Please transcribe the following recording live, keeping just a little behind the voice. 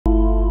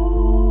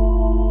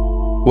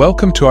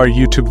Welcome to our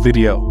YouTube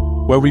video,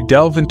 where we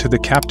delve into the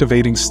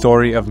captivating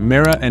story of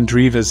Mirra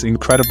Andreeva's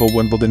incredible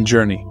Wimbledon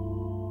journey.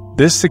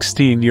 This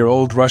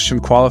 16-year-old Russian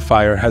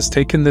qualifier has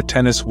taken the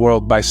tennis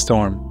world by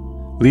storm,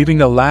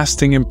 leaving a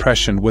lasting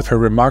impression with her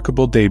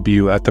remarkable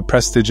debut at the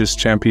prestigious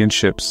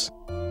championships.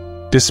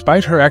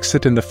 Despite her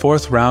exit in the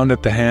fourth round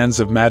at the hands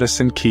of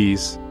Madison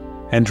Keys,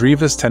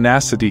 Andreeva's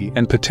tenacity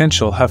and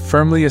potential have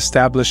firmly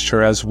established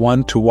her as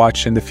one to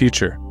watch in the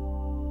future.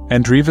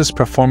 Andreeva's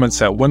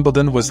performance at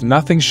Wimbledon was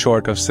nothing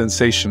short of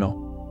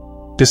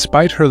sensational.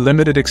 Despite her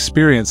limited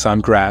experience on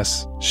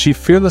grass, she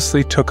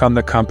fearlessly took on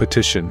the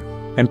competition,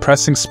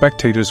 impressing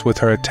spectators with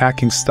her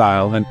attacking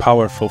style and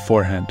powerful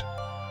forehand.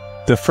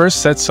 The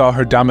first set saw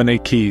her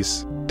dominate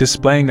Keys,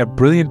 displaying a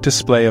brilliant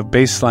display of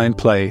baseline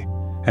play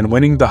and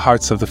winning the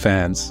hearts of the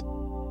fans.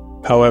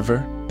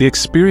 However, the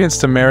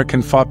experienced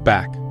American fought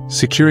back,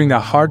 securing a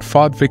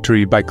hard-fought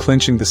victory by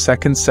clinching the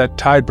second set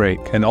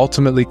tiebreak and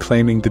ultimately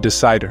claiming the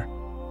decider.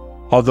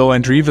 Although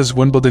Andreeva's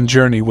Wimbledon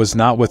journey was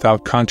not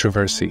without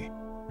controversy,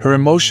 her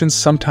emotions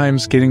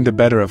sometimes getting the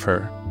better of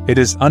her, it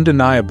is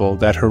undeniable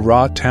that her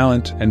raw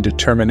talent and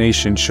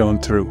determination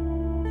shone through.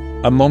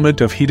 A moment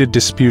of heated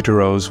dispute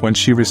arose when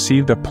she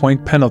received a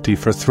point penalty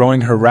for throwing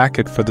her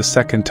racket for the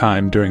second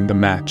time during the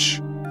match.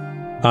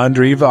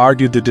 Andreeva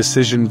argued the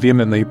decision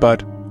vehemently,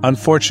 but,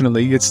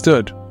 unfortunately, it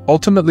stood,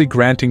 ultimately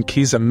granting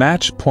Keys a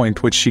match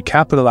point which she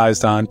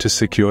capitalized on to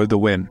secure the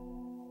win.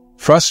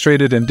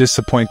 Frustrated and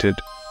disappointed,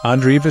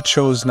 Andreeva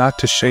chose not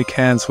to shake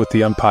hands with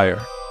the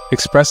umpire,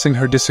 expressing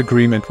her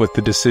disagreement with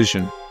the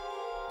decision.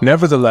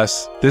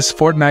 Nevertheless, this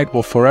fortnight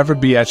will forever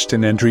be etched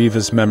in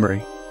Andreeva's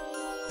memory.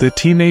 The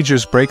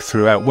teenager's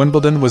breakthrough at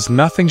Wimbledon was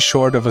nothing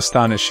short of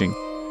astonishing,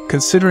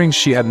 considering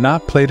she had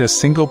not played a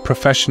single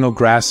professional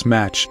grass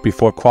match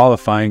before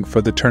qualifying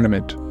for the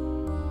tournament.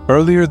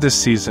 Earlier this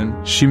season,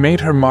 she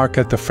made her mark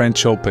at the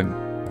French Open,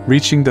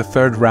 reaching the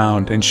third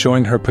round and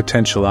showing her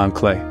potential on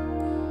clay.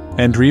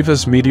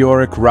 Andreeva's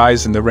meteoric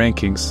rise in the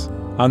rankings,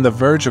 on the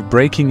verge of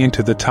breaking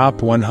into the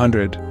top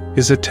 100,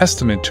 is a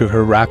testament to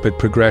her rapid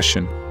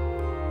progression.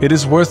 It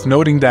is worth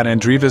noting that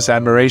Andreeva's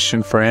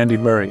admiration for Andy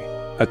Murray,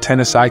 a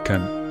tennis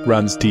icon,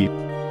 runs deep.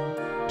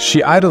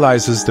 She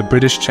idolizes the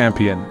British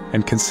champion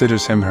and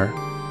considers him her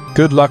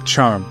good luck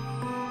charm.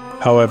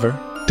 However,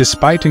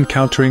 despite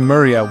encountering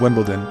Murray at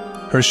Wimbledon,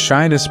 her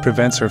shyness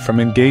prevents her from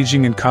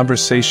engaging in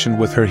conversation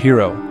with her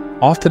hero,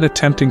 often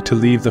attempting to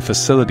leave the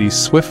facility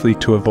swiftly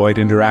to avoid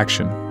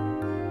interaction.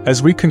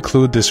 As we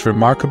conclude this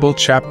remarkable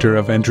chapter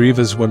of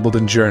Andreeva's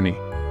Wimbledon journey,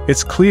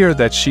 it's clear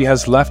that she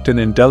has left an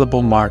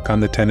indelible mark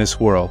on the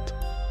tennis world.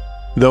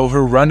 Though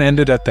her run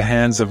ended at the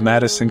hands of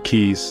Madison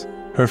Keys,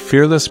 her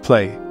fearless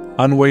play,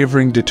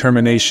 unwavering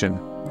determination,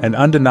 and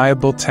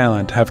undeniable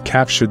talent have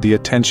captured the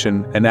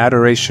attention and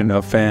adoration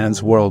of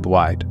fans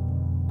worldwide.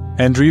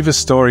 Andreeva's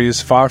story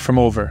is far from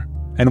over,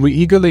 and we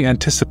eagerly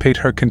anticipate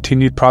her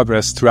continued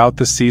progress throughout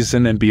the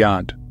season and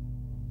beyond.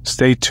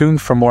 Stay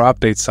tuned for more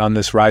updates on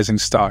this rising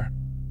star.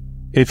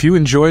 If you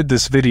enjoyed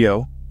this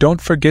video,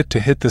 don't forget to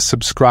hit the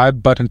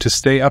subscribe button to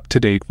stay up to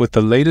date with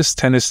the latest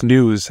tennis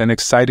news and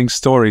exciting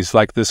stories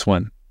like this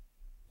one.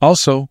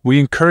 Also, we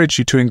encourage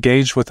you to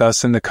engage with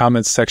us in the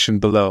comments section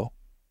below.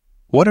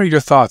 What are your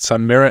thoughts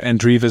on Mirra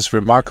Andreeva's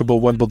remarkable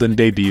Wimbledon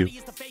debut?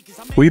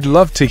 We'd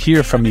love to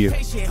hear from you.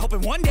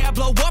 Hoping one day I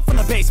blow up from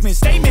the basement.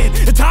 Statement,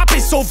 the top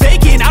is so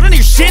vacant. I don't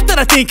hear shit that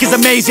I think is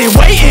amazing.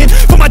 Waiting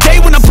for my day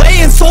when I'm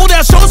playing sold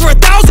out shows for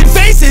 1,000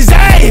 faces.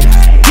 Hey,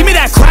 give me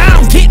that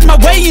crown, get in my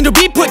way and to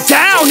be put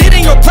down. It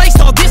ain't your place,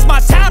 all this my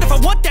town. If I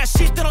want that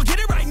shit